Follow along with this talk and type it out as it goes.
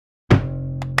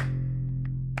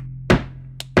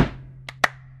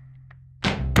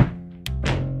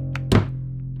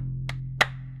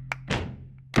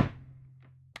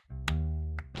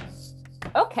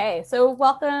Okay, so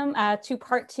welcome to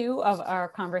part two of our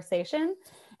conversation.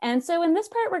 And so in this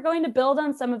part, we're going to build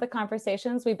on some of the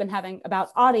conversations we've been having about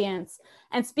audience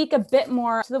and speak a bit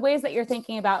more to the ways that you're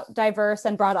thinking about diverse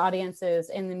and broad audiences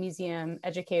in the museum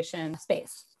education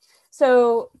space.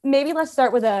 So maybe let's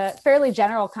start with a fairly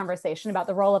general conversation about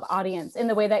the role of audience in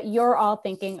the way that you're all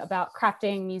thinking about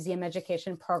crafting museum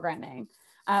education programming.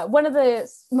 One of the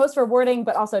most rewarding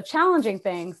but also challenging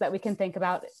things that we can think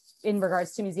about in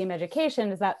regards to museum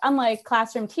education is that unlike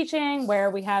classroom teaching,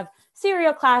 where we have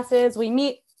serial classes, we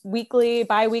meet weekly,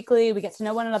 bi-weekly, we get to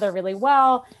know one another really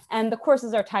well, and the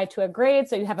courses are tied to a grade,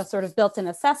 so you have a sort of built-in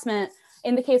assessment.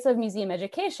 In the case of museum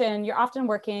education, you're often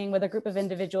working with a group of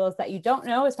individuals that you don't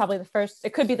know. It's probably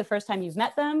it could be the first time you've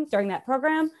met them during that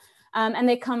program. And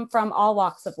they come from all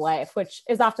walks of life, which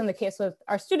is often the case with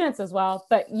our students as well,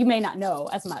 but you may not know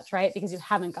as much, right? Because you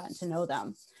haven't gotten to know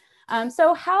them.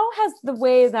 So how has the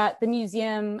way that the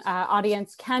museum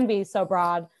audience can be so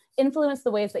broad influenced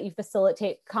the ways that you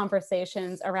facilitate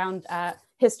conversations around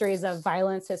histories of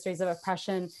violence, histories of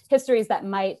oppression, histories that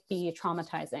might be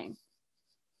traumatizing?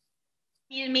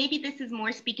 Maybe this is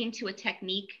more speaking to a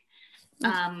technique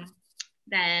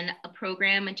than a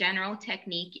program. A general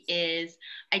technique is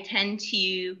I tend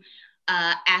to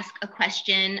ask a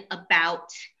question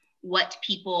about what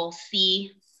people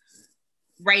see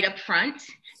right up front,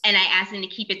 and I ask them to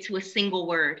keep it to a single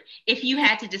word. If you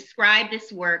had to describe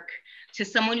this work to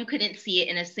someone who couldn't see it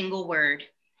in a single word,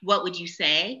 what would you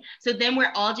say? So then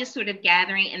we're all just sort of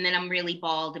gathering, and then I'm really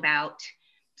bald about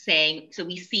saying, so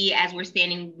we see as we're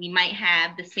standing, we might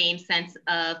have the same sense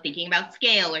of thinking about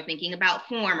scale or thinking about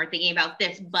form or thinking about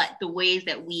this, but the ways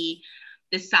that we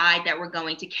decide that we're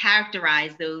going to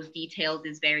characterize those details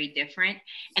is very different.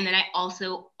 And then I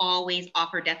also always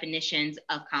offer definitions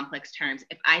of complex terms.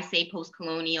 If I say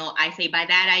post-colonial, I say by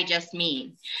that I just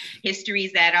mean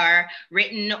histories that are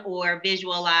written or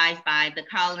visualized by the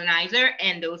colonizer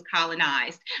and those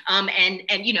colonized, and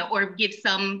or give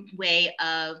some way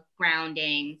of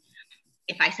grounding.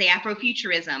 If I say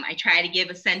Afrofuturism, I try to give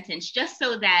a sentence just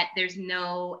so that there's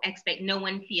no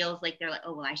one feels like they're like,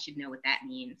 oh, well, I should know what that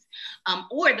means.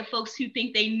 Or the folks who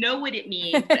think they know what it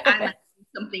means, but I like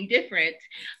something different.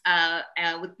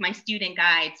 With my student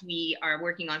guides, we are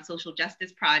working on social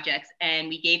justice projects, and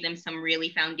we gave them some really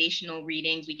foundational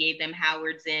readings. We gave them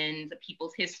Howard Zinn's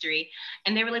People's History,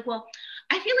 and they were like, well,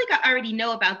 I feel like I already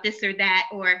know about this or that,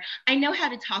 or I know how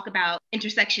to talk about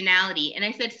intersectionality. And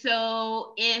I said,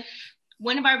 so if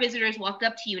one of our visitors walked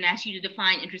up to you and asked you to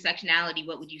define intersectionality,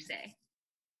 what would you say?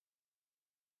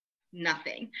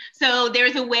 Nothing. So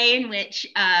there's a way in which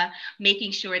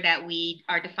making sure that we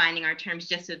are defining our terms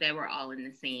just so that we're all in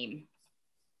the same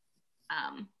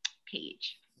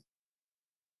page.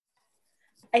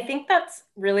 I think that's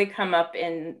really come up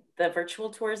in the virtual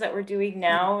tours that we're doing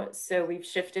now. So we've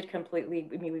shifted completely.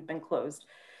 I mean, we've been closed.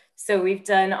 So we've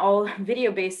done all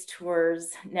video-based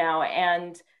tours now,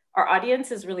 and our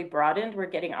audience is really broadened. We're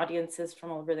getting audiences from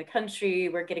all over the country.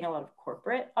 We're getting a lot of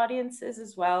corporate audiences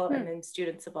as well, and then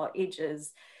students of all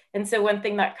ages. And so one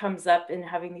thing that comes up in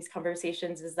having these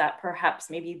conversations is that perhaps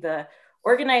maybe the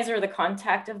organizer or the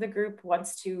contact of the group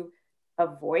wants to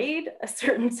avoid a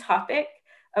certain topic,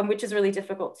 which is really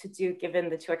difficult to do given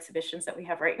the two exhibitions that we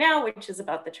have right now, which is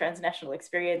about the transnational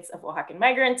experience of Oaxacan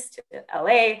migrants to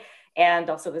LA, and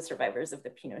also the survivors of the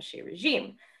Pinochet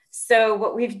regime. So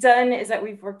what we've done is that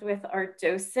we've worked with our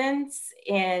docents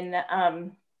in,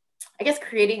 I guess,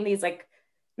 creating these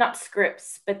not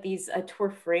scripts, but these tour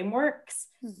frameworks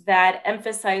that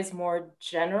emphasize more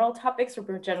general topics or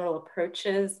more general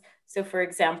approaches. So for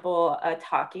example,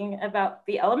 talking about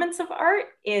the elements of art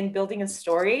in building a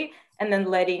story, and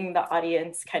then letting the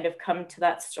audience kind of come to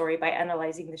that story by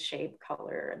analyzing the shape,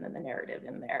 color, and then the narrative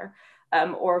in there.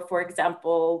 Or for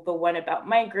example, the one about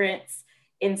migrants,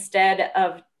 instead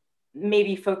of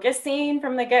maybe focusing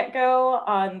from the get-go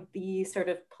on the sort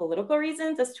of political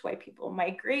reasons as to why people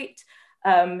migrate,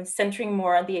 centering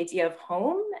more on the idea of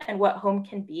home and what home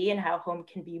can be and how home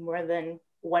can be more than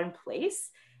one place.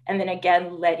 And then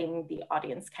again, letting the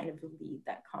audience kind of lead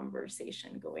that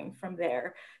conversation going from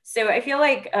there. So I feel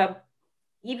like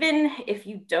even if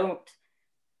you don't,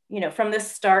 from the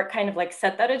start kind of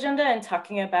set that agenda and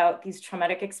talking about these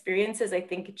traumatic experiences, I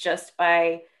think just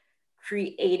by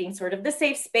creating sort of the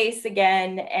safe space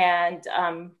again and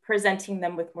presenting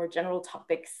them with more general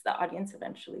topics, the audience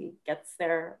eventually gets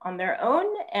there on their own.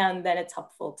 And then it's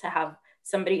helpful to have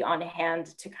somebody on hand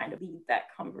to kind of lead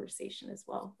that conversation as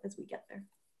well as we get there.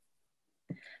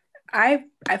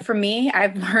 For me,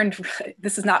 I've learned,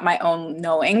 this is not my own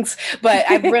knowings, but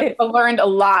I've learned a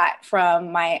lot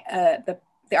from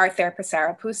our therapist,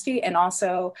 Sarah Pusti, and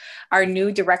also our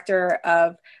new director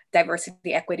of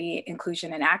Diversity, Equity,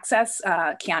 Inclusion, and Access,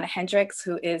 Kiana Hendricks,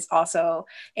 who is also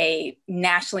a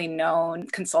nationally known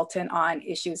consultant on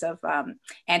issues of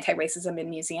anti-racism in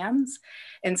museums.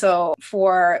 And so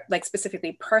for like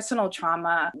specifically personal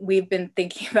trauma, we've been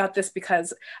thinking about this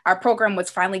because our program was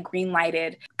finally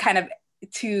green-lighted kind of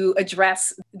to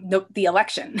address the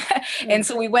election. And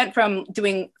so we went from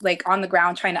doing like on the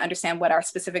ground, trying to understand what our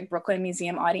specific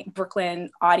Brooklyn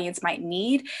audience might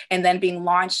need, and then being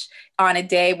launched on a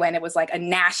day when it was like a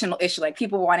national issue, like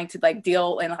people wanting to like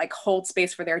deal and like hold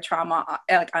space for their trauma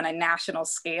like on a national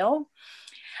scale.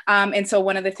 And so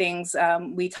one of the things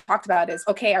we talked about is,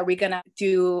 okay, are we going to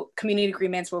do community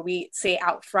agreements where we say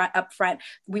up front,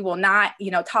 we will not,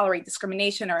 tolerate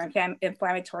discrimination or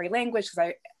inflammatory language?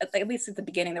 Because at least at the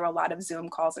beginning, there were a lot of Zoom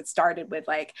calls that started with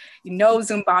like, no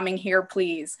Zoom bombing here,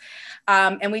 please.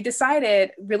 And we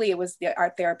decided, really, it was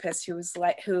our therapist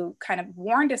who kind of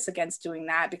warned us against doing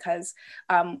that, because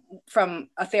from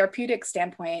a therapeutic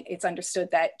standpoint, it's understood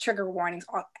that trigger warnings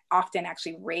often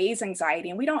actually raise anxiety,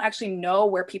 and we don't actually know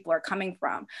where people are coming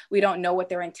from. We don't know what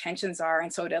their intentions are.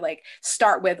 And so to like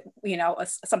start with,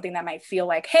 something that might feel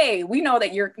like, hey, we know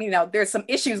that there's some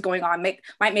issues going on,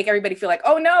 might make everybody feel like,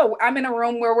 oh no, I'm in a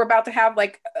room where we're about to have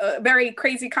like a very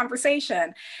crazy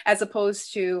conversation, as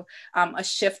opposed to a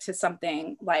shift to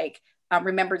something like,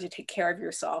 remember to take care of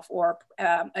yourself, or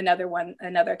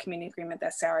another community agreement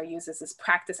that Sarah uses is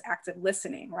practice active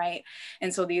listening, right?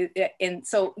 And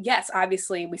so yes,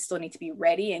 obviously we still need to be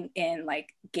ready and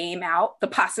like game out the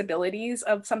possibilities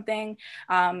of something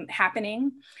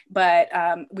happening, but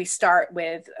we start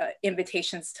with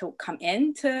invitations to come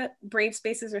into brave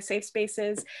spaces or safe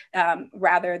spaces,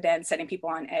 rather than setting people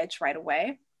on edge right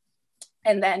away.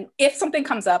 And then if something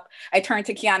comes up, I turn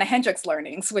to Kiana Hendricks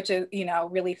learnings, which is,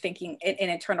 really thinking an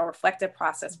internal reflective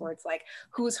process where it's like,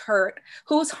 who's hurt,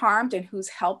 who's harmed, and who's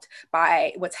helped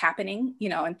by what's happening,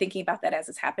 and thinking about that as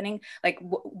it's happening. Like,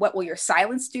 what will your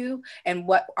silence do? And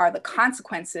what are the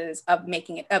consequences of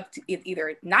making it up to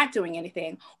either not doing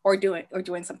anything or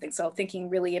doing something? So thinking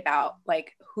really about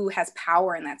like who has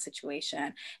power in that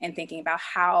situation, and thinking about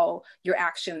how your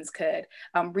actions could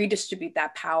redistribute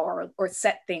that power or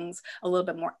set things a little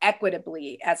bit more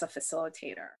equitably as a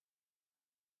facilitator.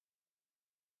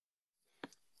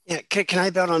 Yeah, can I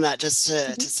build on that just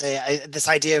to say this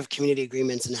idea of community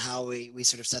agreements and how we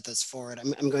sort of set those forward?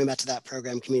 I'm going back to that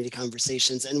program, Community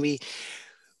Conversations, and in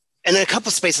a couple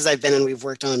of spaces I've been in, we've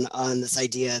worked on this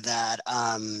idea that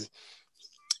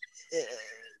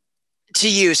to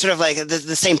you, sort of like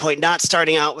the same point, not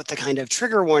starting out with the kind of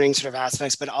trigger warning sort of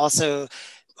aspects, but also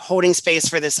holding space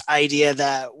for this idea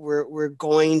that we're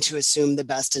going to assume the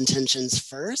best intentions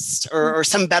first, or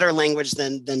some better language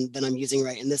than I'm using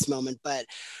right in this moment. But,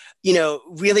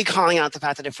 really calling out the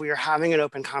fact that if we are having an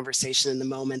open conversation in the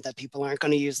moment, that people aren't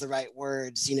going to use the right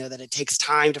words, that it takes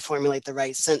time to formulate the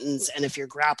right sentence. And if you're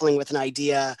grappling with an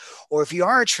idea, or if you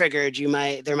are triggered,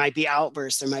 there might be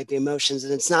outbursts, there might be emotions.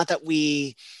 And it's not that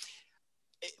we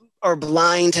are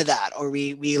blind to that, or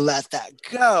we let that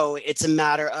go. It's a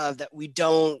matter of that we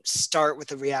don't start with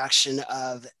the reaction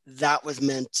of that was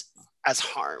meant as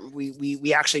harm.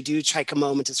 We actually do take a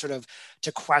moment to sort of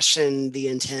to question the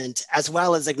intent as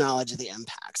well as acknowledge the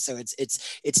impact. So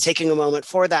it's taking a moment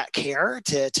for that care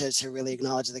to really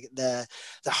acknowledge the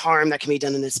harm that can be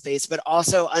done in this space, but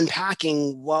also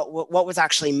unpacking what was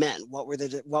actually meant.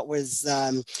 Was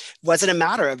it a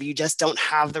matter of you just don't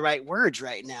have the right words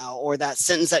right now, or that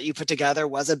sentence that you put together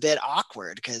was a bit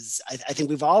awkward? Because I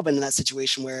think we've all been in that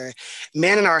situation where,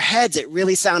 man, in our heads it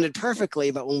really sounded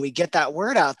perfectly, but when we get that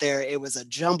word out there, it was a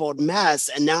jumbled mess.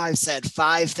 And now I've said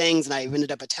 5 things and I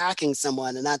ended up attacking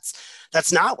someone, and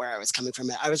that's not where I was coming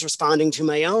from. I was responding to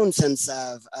my own sense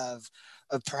of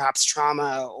perhaps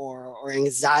trauma or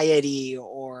anxiety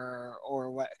or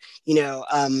what,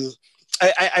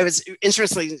 I was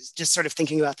interestingly just sort of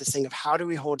thinking about this thing of how do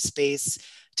we hold space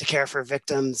to care for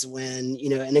victims when,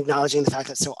 and acknowledging the fact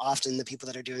that so often the people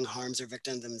that are doing harms are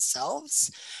victims themselves,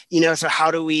 so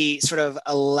how do we sort of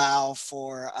allow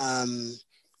for,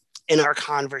 in our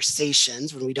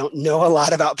conversations, when we don't know a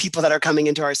lot about people that are coming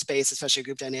into our space, especially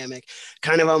group dynamic,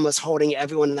 kind of almost holding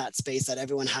everyone in that space, that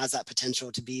everyone has that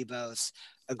potential to be both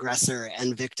aggressor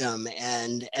and victim.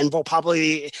 And we'll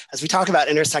probably, as we talk about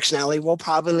intersectionality, we'll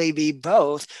probably be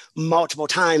both multiple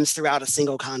times throughout a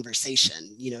single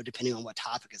conversation, depending on what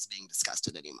topic is being discussed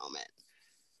at any moment.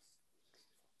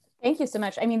 Thank you so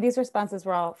much. I mean, these responses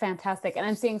were all fantastic. And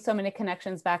I'm seeing so many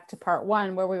connections back to part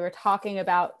 1, where we were talking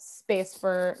about space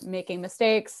for making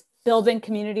mistakes, building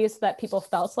communities so that people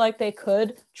felt like they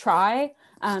could try,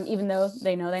 even though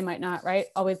they know they might not, right,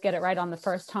 always get it right on the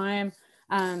first time.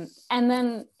 And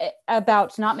then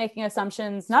about not making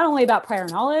assumptions, not only about prior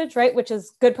knowledge, right, which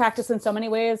is good practice in so many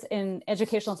ways in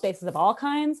educational spaces of all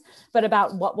kinds, but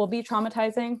about what will be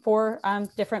traumatizing for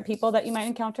different people that you might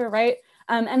encounter, right?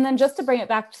 And then just to bring it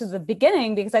back to the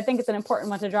beginning, because I think it's an important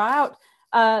one to draw out,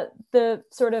 the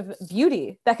sort of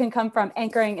beauty that can come from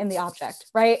anchoring in the object,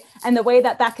 right? And the way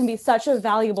that that can be such a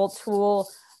valuable tool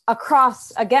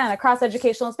across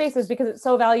educational spaces, because it's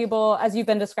so valuable, as you've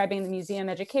been describing, in the museum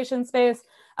education space,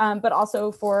 but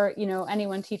also for,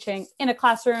 anyone teaching in a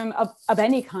classroom of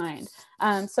any kind.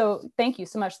 So thank you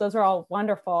so much. Those are all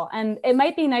wonderful. And it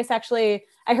might be nice, actually,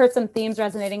 I heard some themes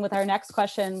resonating with our next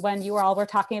question when you all were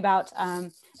talking about,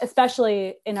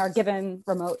 especially in our given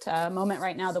remote moment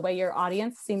right now, the way your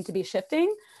audience seemed to be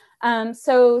shifting.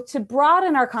 So to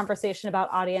broaden our conversation about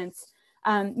audience,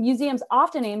 museums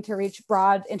often aim to reach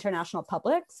broad international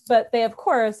publics, but they, of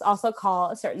course, also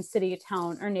call a certain city,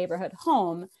 town, or neighborhood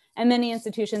home. And many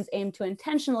institutions aim to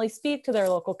intentionally speak to their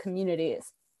local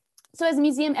communities. So as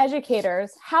museum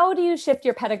educators, how do you shift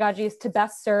your pedagogies to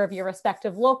best serve your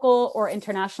respective local or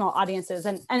international audiences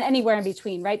and anywhere in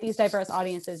between, right? These diverse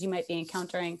audiences you might be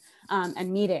encountering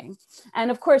and meeting. And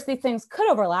of course, these things could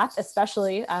overlap,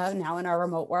 especially now in our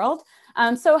remote world.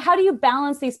 So how do you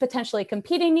balance these potentially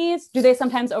competing needs? Do they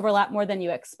sometimes overlap more than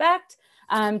you expect?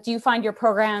 Do you find your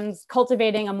programs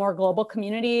cultivating a more global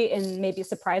community in maybe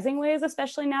surprising ways,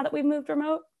 especially now that we've moved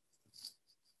remote?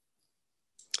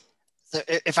 So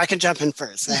if I can jump in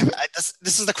first,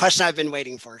 this is the question I've been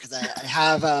waiting for, because I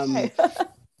have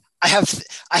I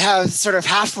have sort of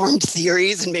half-formed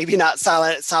theories and maybe not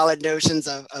solid notions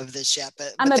of this yet.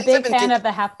 But I'm a big fan of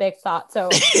the half-baked thought. So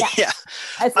yeah.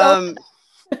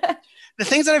 The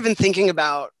things that I've been thinking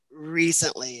about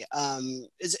recently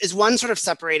is one, sort of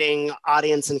separating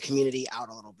audience and community out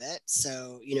a little bit.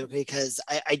 So, because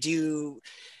I do,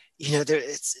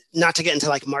 it's not to get into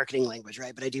like marketing language,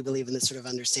 right? But I do believe in this sort of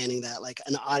understanding that like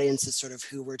an audience is sort of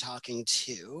who we're talking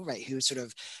to, right? Who sort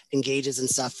of engages in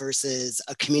stuff, versus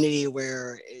a community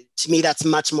where, to me, that's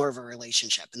much more of a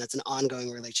relationship, and that's an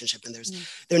ongoing relationship. And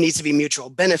there needs to be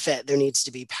mutual benefit. There needs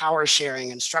to be power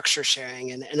sharing and structure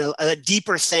sharing, and a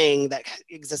deeper thing that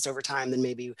exists over time than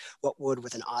maybe what would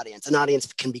with an audience. An audience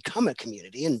can become a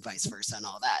community and vice versa and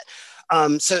all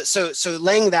that. So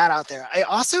laying that out there, I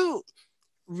also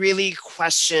really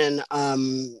question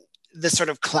the sort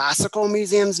of classical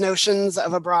museum's notions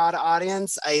of a broad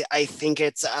audience. I think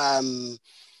it's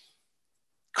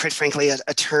quite frankly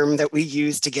a term that we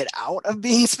use to get out of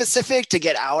being specific, to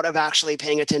get out of actually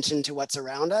paying attention to what's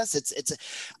around us.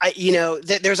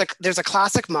 There's a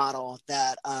classic model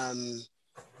that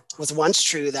was once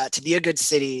true, that to be a good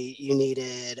city, you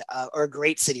needed, or a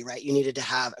great city, right? You needed to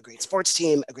have a great sports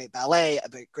team, a great ballet, a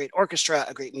great orchestra,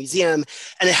 a great museum.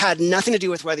 And it had nothing to do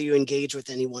with whether you engage with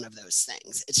any one of those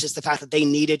things. It's just the fact that they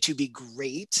needed to be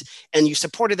great, and you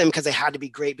supported them because they had to be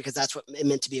great, because that's what it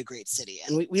meant to be a great city.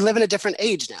 And we live in a different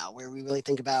age now, where we really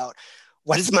think about,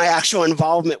 what is my actual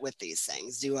involvement with these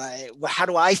things? How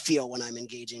do I feel when I'm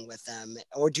engaging with them?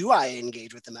 Or do I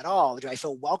engage with them at all? Do I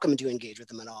feel welcome to engage with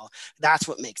them at all? That's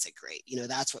what makes it great.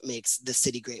 That's what makes the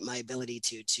city great, my ability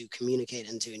to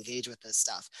communicate and to engage with this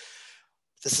stuff.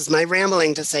 This is my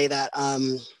rambling to say that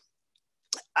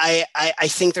I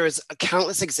think there's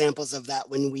countless examples of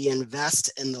that when we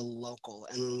invest in the local,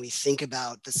 and when we think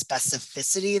about the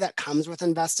specificity that comes with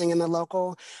investing in the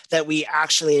local, that we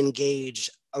actually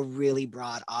engage a really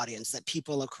broad audience, that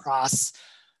people across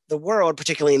the world,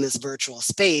 particularly in this virtual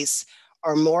space,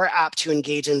 are more apt to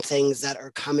engage in things that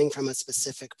are coming from a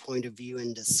specific point of view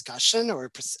and discussion,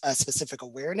 or a specific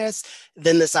awareness,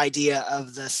 than this idea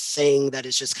of the thing that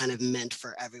is just kind of meant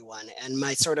for everyone. And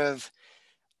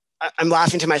I'm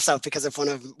laughing to myself, because if one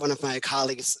of my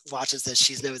colleagues watches this,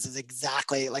 she knows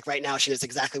exactly, like right now, she knows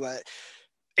exactly what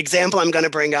example I'm going to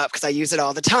bring up, because I use it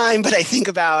all the time. But I think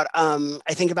about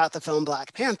the film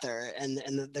Black Panther and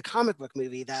the comic book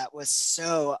movie that was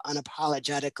so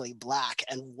unapologetically Black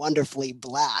and wonderfully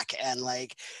Black, and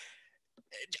like,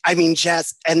 I mean,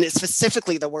 and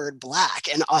specifically the word Black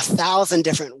in 1,000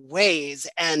 different ways.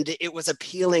 And it was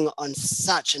appealing on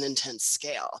such an intense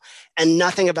scale. And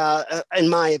nothing about, in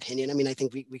my opinion, I mean, I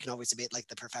think we can always debate like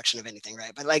the perfection of anything,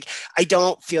 right? But like, I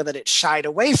don't feel that it shied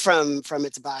away from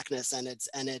its Blackness and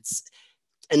its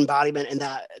embodiment in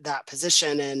that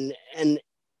position. And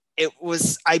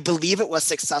I believe it was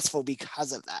successful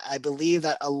because of that. I believe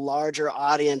that a larger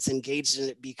audience engaged in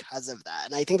it because of that.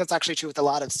 And I think that's actually true with a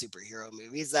lot of superhero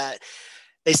movies, that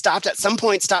they stopped at some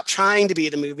point, stopped trying to be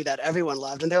the movie that everyone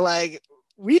loved. And they're like,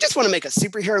 we just want to make a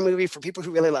superhero movie for people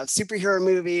who really love superhero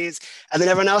movies. And then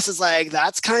everyone else is like,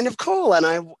 that's kind of cool. And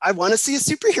I want to see a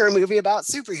superhero movie about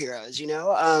superheroes, you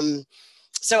know?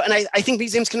 And I think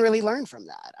museums can really learn from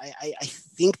that. I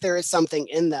think there is something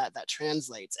in that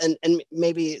translates. And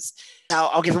maybe now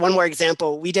I'll give one more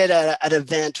example. We did an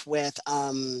event with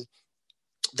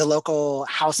the local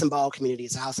house and ball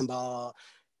communities. House and ball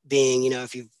being, you know,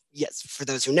 yes, for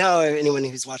those who know, anyone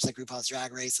who's watched like RuPaul's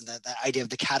Drag Race, and the idea of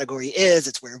the category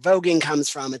it's where voguing comes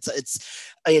from.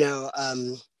 It's you know,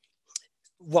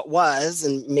 what was,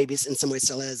 and maybe in some ways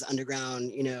still is,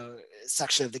 underground, you know,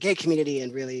 section of the gay community,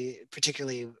 and really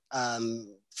particularly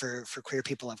for queer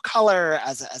people of color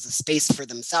as a space for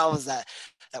themselves that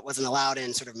wasn't allowed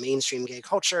in sort of mainstream gay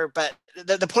culture. But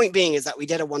the point being is that we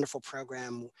did a wonderful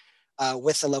program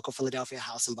with the local Philadelphia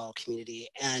house and ball community.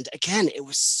 And again, it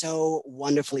was so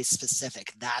wonderfully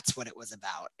specific. That's what it was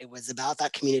about. It was about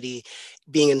that community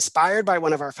being inspired by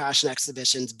one of our fashion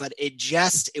exhibitions, but it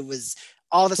was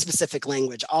all the specific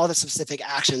language, all the specific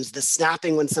actions, the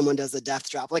snapping when someone does a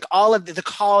death drop, like all of the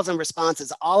calls and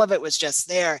responses, all of it was just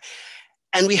there.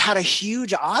 And we had a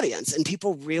huge audience, and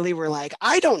people really were like,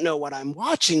 I don't know what I'm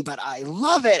watching, but I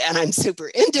love it. And I'm super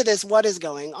into this. What is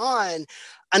going on?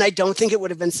 And I don't think it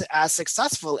would have been as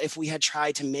successful if we had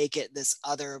tried to make it this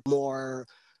other more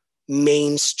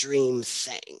mainstream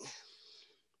thing.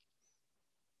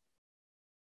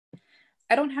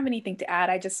 I don't have anything to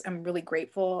add. I'm really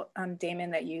grateful,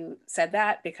 Damon, that you said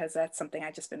that, because that's something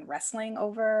I've just been wrestling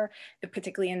over,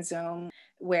 particularly in Zoom,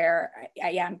 where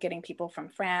I am getting people from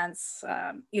France,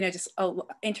 you know, just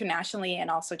internationally and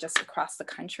also just across the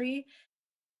country.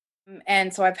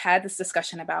 And so I've had this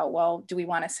discussion about, well, do we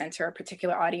want to center a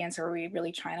particular audience, or are we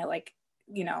really trying to, like,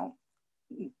 you know,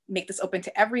 make this open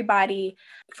to everybody?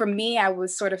 For me, I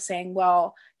was sort of saying,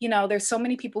 well, you know, there's so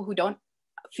many people who don't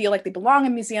feel like they belong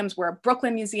in museums. We're a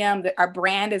Brooklyn museum, that our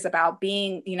brand is about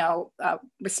being, you know,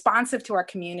 responsive to our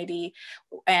community,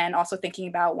 and also thinking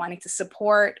about wanting to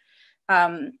support.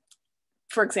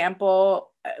 For example,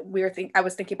 I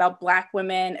was thinking about Black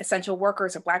women, essential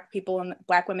workers, or Black people and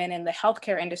Black women in the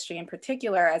healthcare industry in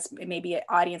particular, as maybe an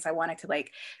audience I wanted to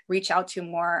like reach out to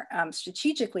more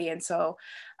strategically. And so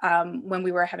when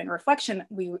we were having a reflection,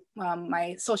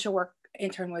 my social work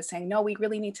intern was saying, no, we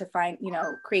really need to find, you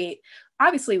know, create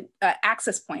obviously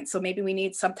access points. So maybe we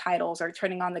need subtitles or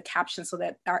turning on the captions so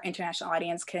that our international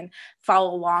audience can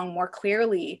follow along more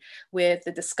clearly with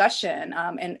the discussion,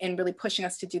 and really pushing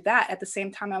us to do that. At the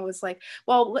same time, I was like,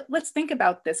 well, let's think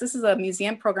about this. This is a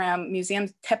museum program.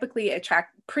 Museums typically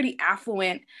attract pretty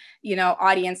affluent, you know,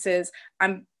 audiences.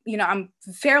 I'm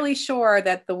fairly sure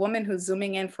that the woman who's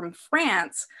zooming in from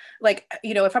France, like,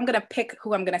 you know, if I'm going to pick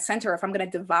who I'm going to center, if I'm going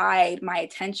to divide my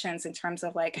attentions in terms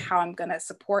of like how I'm going to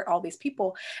support all these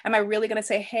people, am I really going to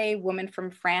say, hey, woman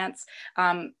from France,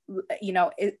 you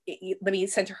know, let me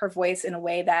center her voice in a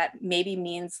way that maybe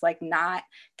means like not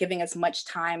giving as much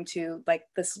time to like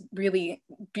this really,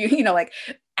 you know, like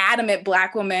adamant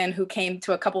Black woman who came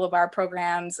to a couple of our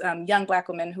programs, young Black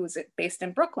woman who's based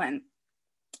in Brooklyn.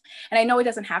 And I know it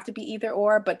doesn't have to be either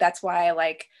or, but that's why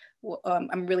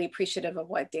I'm really appreciative of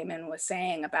what Damon was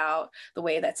saying about the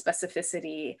way that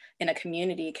specificity in a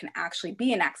community can actually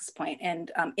be an access point. And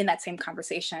in that same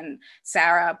conversation,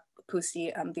 Sarah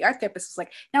Pusti, the art therapist, was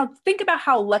like, now think about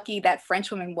how lucky that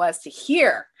French woman was to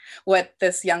hear what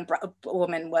this young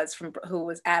woman was who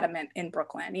was adamant in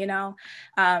Brooklyn, you know?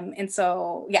 And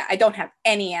so, yeah, I don't have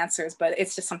any answers, but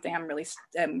it's just something I'm really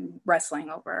wrestling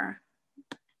over.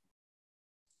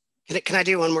 Can I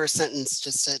do one more sentence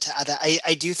just to add that?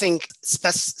 I do think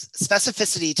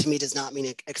specificity to me does not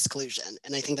mean exclusion.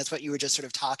 And I think that's what you were just sort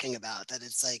of talking about, that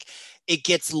it's like, it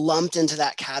gets lumped into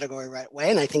that category right away.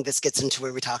 And I think this gets into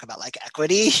where we talk about like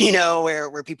equity, you know,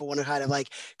 where people want to kind of like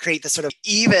create this sort of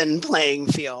even playing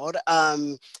field.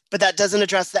 But that doesn't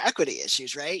address the equity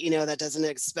issues, right? You know, that doesn't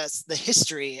express the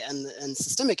history and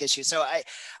systemic issues. So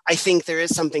I think there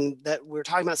is something that we're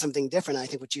talking about, something different. I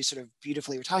think what you sort of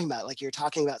beautifully were talking about, like you're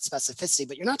talking about specificity,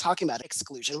 but you're not talking about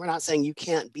exclusion. We're not saying you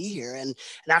can't be here. And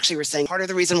actually we're saying part of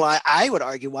the reason why I would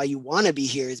argue why you want to be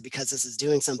here is because this is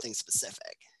doing something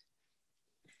specific.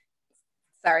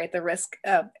 Sorry, at the risk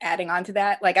of adding on to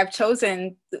that, like I've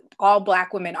chosen all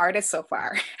Black women artists so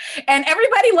far and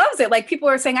everybody loves it. Like people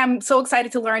are saying, I'm so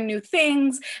excited to learn new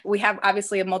things. We have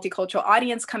obviously a multicultural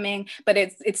audience coming, but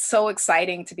it's so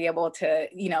exciting to be able to,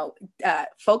 you know,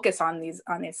 focus on this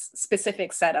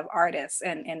specific set of artists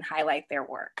and highlight their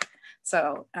work.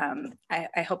 So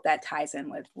I hope that ties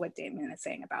in with what Damon is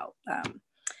saying about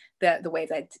the way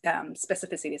that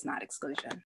specificity is not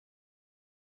exclusion.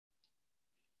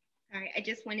 All right, I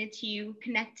just wanted to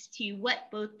connect to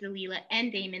what both Dalila and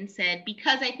Damon said,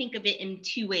 because I think of it in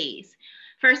two ways.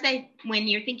 First, when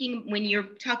you're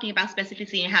talking about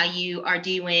specificity and how you are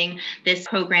doing this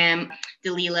program,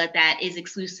 Dalila, that is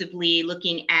exclusively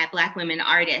looking at Black women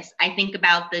artists, I think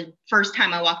about the first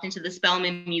time I walked into the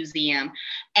Spelman Museum,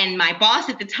 and my boss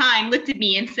at the time looked at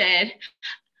me and said,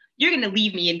 "You're going to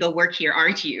leave me and go work here,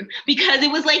 aren't you?" Because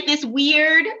it was like this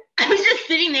weird, I was just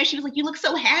sitting there. She was like, "You look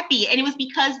so happy." And it was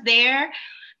because their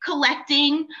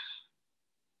collecting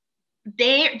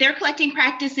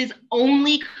practice is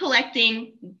only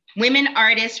collecting women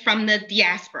artists from the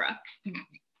diaspora.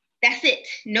 That's it.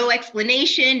 No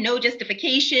explanation, no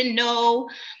justification, no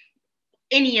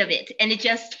any of it. And it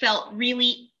just felt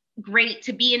really great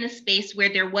to be in a space where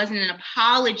there wasn't an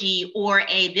apology or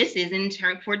a this is in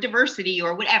turn for diversity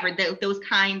or whatever, those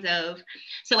kinds of,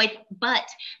 but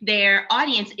their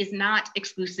audience is not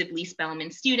exclusively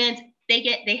Spelman students.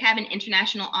 They have an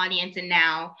international audience and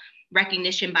now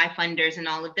recognition by funders and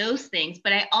all of those things.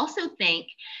 But I also think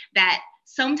that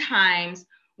sometimes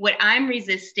what I'm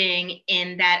resisting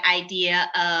in that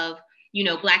idea of,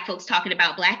 Black folks talking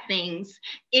about Black things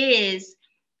is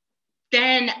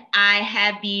then I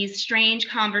have these strange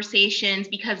conversations,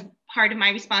 because part of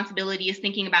my responsibility is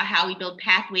thinking about how we build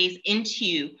pathways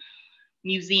into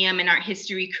museum and art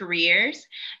history careers.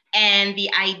 And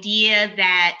the idea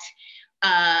that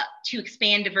to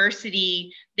expand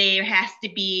diversity, there has to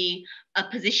be a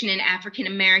position in African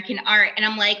American art. And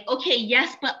I'm like, okay,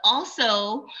 yes, but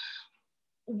also,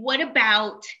 what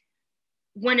about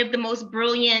one of the most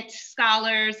brilliant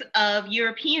scholars of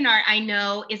European art I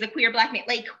know is a queer Black man?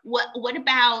 Like, what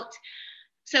about,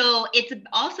 so it's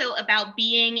also about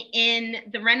being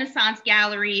in the Renaissance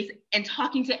galleries and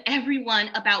talking to everyone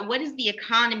about what is the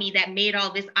economy that made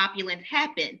all this opulence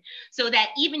happen, so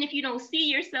that even if you don't see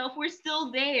yourself, we're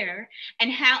still there.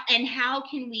 And how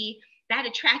can we, that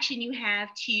attraction you have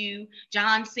to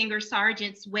John Singer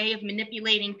Sargent's way of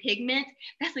manipulating pigment,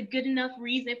 that's a good enough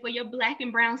reason for your Black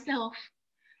and brown self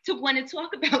to want to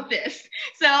talk about this.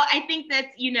 So I think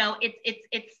that,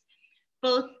 it's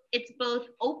both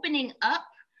opening up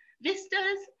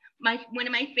vistas. One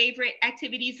of my favorite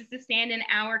activities is to stand in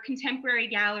our contemporary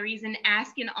galleries and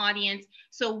ask an audience,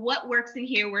 so what works in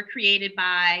here were created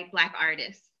by Black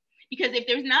artists? Because if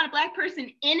there's not a Black person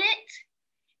in it,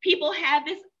 people have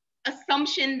this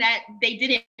assumption that they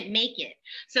didn't make it.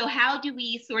 So how do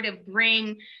we sort of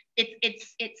bring,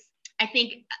 I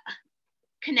think,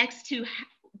 connects to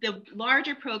the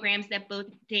larger programs that both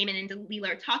Damon and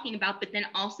Dalila are talking about, but then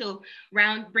also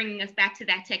bringing us back to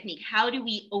that technique. How do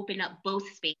we open up both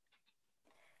spaces?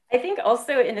 I think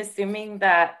also in assuming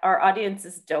that our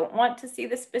audiences don't want to see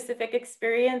the specific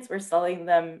experience, we're selling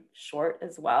them short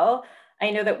as well.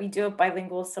 I know that we do a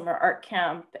bilingual summer art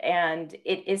camp and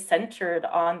it is centered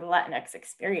on the Latinx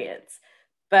experience,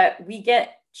 but we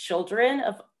get children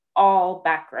of all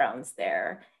backgrounds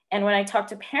there. And when I talk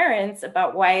to parents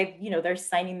about why, they're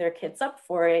signing their kids up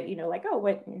for it, like, oh,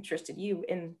 what interested you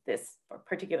in this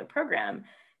particular program?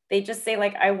 They just say,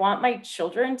 like, I want my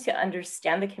children to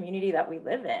understand the community that we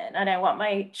live in. And I want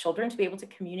my children to be able to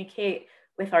communicate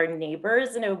with our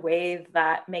neighbors in a way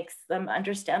that makes them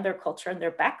understand their culture and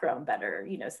their background better,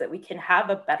 so that we can have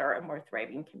a better and more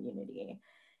thriving community.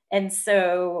 And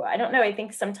so, I don't know, I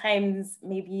think sometimes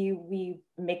maybe we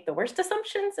make the worst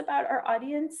assumptions about our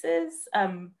audiences.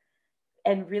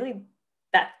 And really,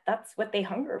 that's what they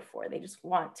hunger for. They just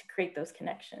want to create those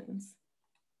connections.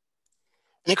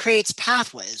 And it creates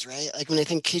pathways, right? Like when I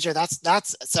think Keisha,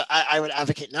 that's so I would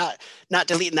advocate not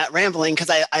deleting that rambling, because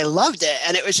I loved it.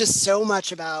 And it was just so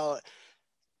much about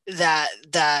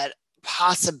that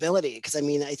possibility. Because I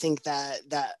mean, I think that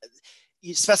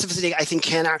specificity, I think,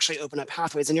 can actually open up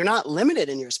pathways, and you're not limited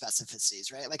in your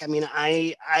specificities, right? Like, I mean,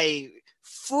 I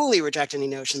fully reject any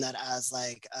notion that as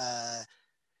like,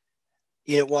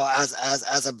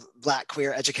 as a Black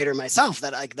queer educator myself,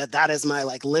 that is my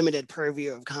like limited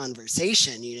purview of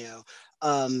conversation.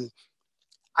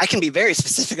 I can be very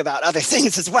specific about other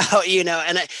things as well,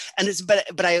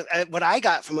 but what I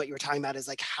got from what you were talking about is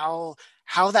like how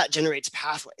that generates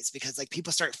pathways, because like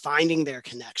people start finding their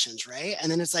connections, right? And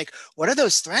then it's like, what are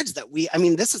those threads that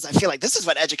I feel like this is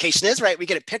what education is, right? We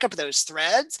get to pick up those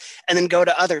threads and then go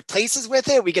to other places with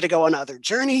it. We get to go on other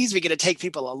journeys. We get to take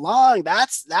people along.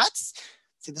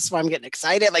 See, this is why I'm getting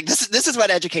excited. Like this is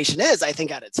what education is, I think,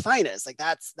 at its finest. Like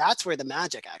that's where the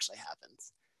magic actually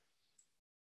happens.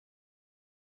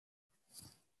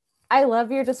 I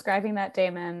love you describing that,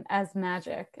 Damon, as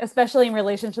magic, especially in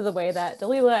relation to the way that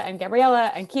Dalila and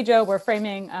Gabriela and Kijo were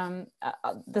framing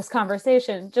this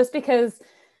conversation, just because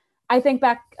I think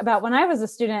back about when I was a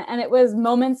student, and it was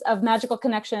moments of magical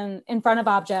connection in front of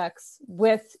objects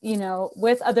with,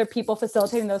 with other people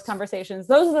facilitating those conversations.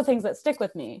 Those are the things that stick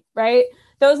with me, right?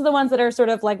 Those are the ones that are sort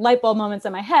of like light bulb moments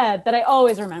in my head that I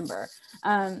always remember.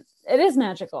 It is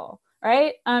magical,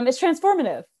 right? It's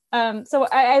transformative. So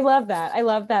I love that. I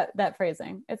love that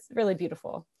phrasing. It's really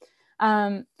beautiful.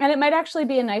 And it might actually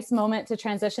be a nice moment to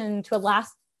transition to a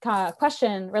last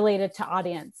question related to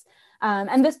audience.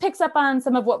 And this picks up on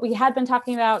some of what we had been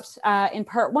talking about in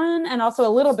part one, and also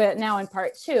a little bit now in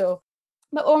part two.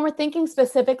 But when we're thinking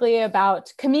specifically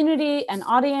about community and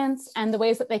audience and the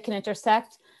ways that they can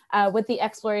intersect with the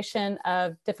exploration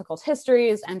of difficult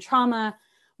histories and trauma,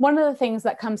 one of the things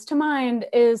that comes to mind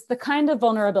is the kind of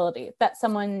vulnerability that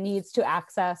someone needs to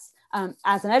access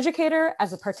as an educator,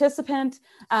 as a participant,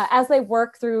 as they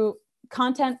work through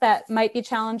content that might be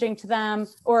challenging to them,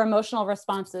 or emotional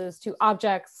responses to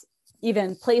objects,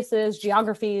 even places,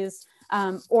 geographies,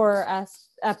 or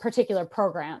particular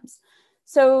programs.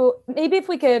 So maybe if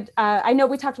we could, I know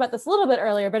we talked about this a little bit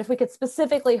earlier, but if we could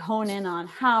specifically hone in on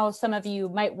how some of you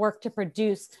might work to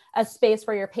produce a space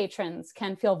where your patrons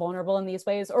can feel vulnerable in these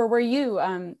ways, or where you,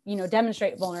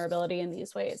 demonstrate vulnerability in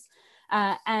these ways.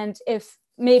 And if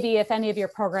any of your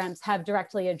programs have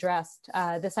directly addressed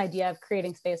this idea of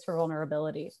creating space for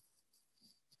vulnerability.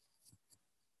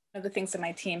 One of the things that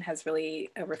my team has really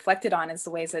reflected on is the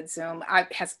ways that Zoom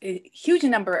has a huge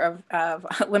number of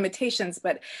limitations,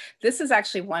 but this is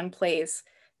actually one place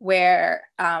where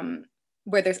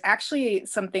there's actually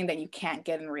something that you can't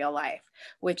get in real life,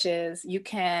 which is you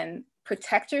can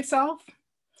protect yourself,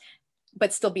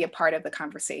 but still be a part of the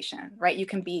conversation, right? You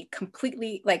can be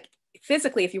completely, like,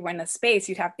 physically, if you were in a space,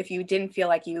 if you didn't feel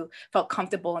like you felt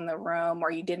comfortable in the room,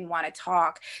 or you didn't want to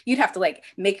talk, you'd have to like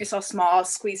make yourself small,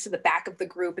 squeeze to the back of the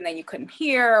group, and then you couldn't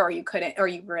hear, or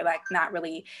you were like not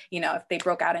really, if they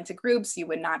broke out into groups, you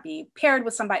would not be paired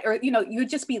with somebody, or, you would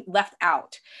just be left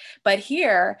out. But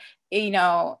here,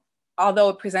 although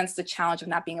it presents the challenge of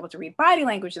not being able to read body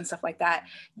language and stuff like that,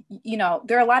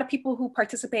 there are a lot of people who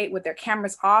participate with their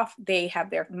cameras off, they have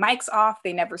their mics off,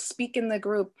 they never speak in the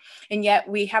group. And yet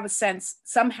we have a sense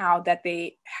somehow that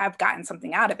they have gotten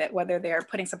something out of it, whether they're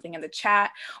putting something in the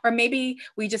chat, or maybe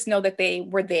we just know that they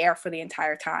were there for the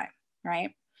entire time,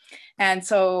 right? And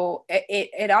so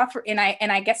it offers, and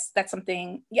I guess that's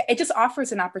something, it just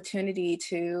offers an opportunity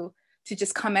to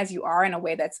just come as you are in a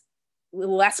way that's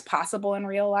less possible in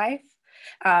real life.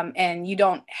 And you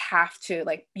don't have to,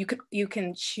 like, you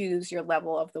can choose your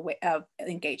level of of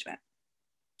engagement.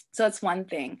 So that's one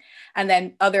thing. And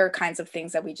then other kinds of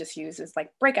things that we just use is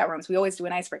like breakout rooms. We always do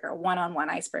an icebreaker, a one-on-one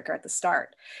icebreaker at the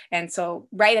start. And so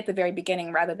right at the very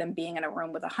beginning, rather than being in a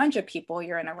room with 100 people,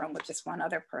 you're in a room with just one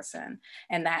other person.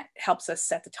 And that helps us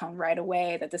set the tone right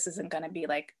away that this isn't going to be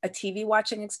like a TV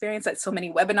watching experience that so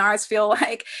many webinars feel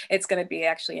like. It's going to be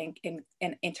actually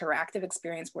an interactive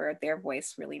experience where their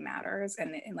voice really matters,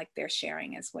 and like their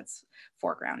sharing is what's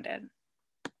foregrounded.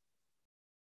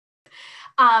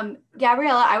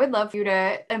 Gabriela, I would love you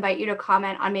to invite you to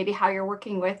comment on maybe how you're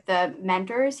working with the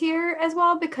mentors here as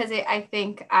well, because I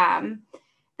think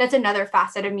that's another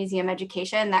facet of museum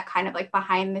education, that kind of like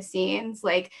behind the scenes,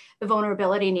 like the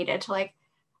vulnerability needed to like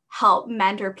help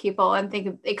mentor people, and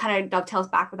think it kind of dovetails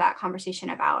back with that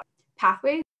conversation about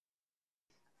pathways.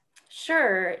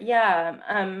 Sure, yeah.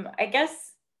 I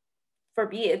guess for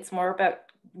me, it's more about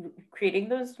creating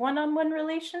those one-on-one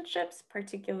relationships,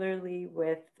 particularly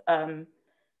with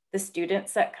the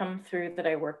students that come through that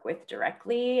I work with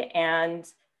directly, and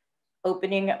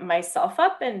opening myself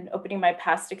up and opening my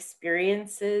past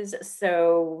experiences.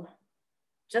 So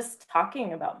just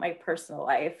talking about my personal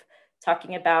life,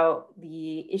 talking about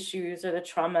the issues or the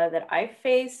trauma that I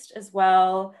faced as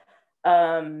well.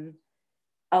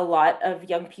 A lot of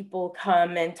young people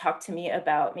come and talk to me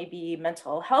about maybe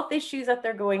mental health issues that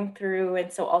they're going through. And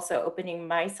so also opening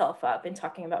myself up and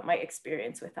talking about my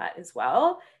experience with that as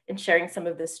well, and sharing some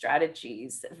of the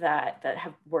strategies that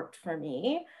have worked for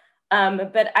me.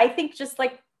 But I think just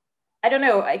like, I don't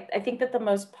know, I think that the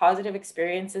most positive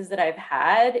experiences that I've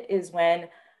had is when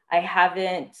I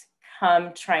haven't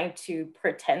come trying to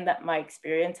pretend that my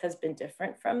experience has been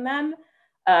different from them,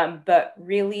 but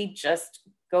really just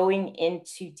going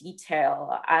into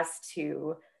detail as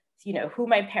to, who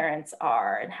my parents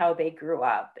are and how they grew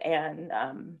up, and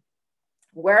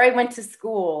where I went to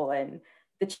school and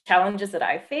the challenges that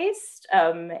I faced,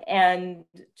 and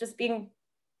just being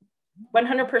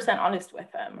 100% honest with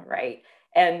them, right?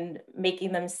 And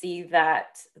making them see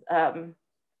that, I don't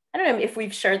know, if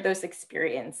we've shared those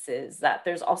experiences, that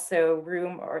there's also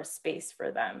room or space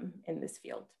for them in this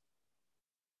field.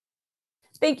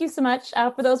 Thank you so much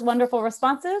for those wonderful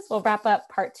responses. We'll wrap up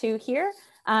part 2 here.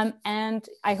 And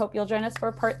I hope you'll join us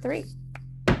for part 3.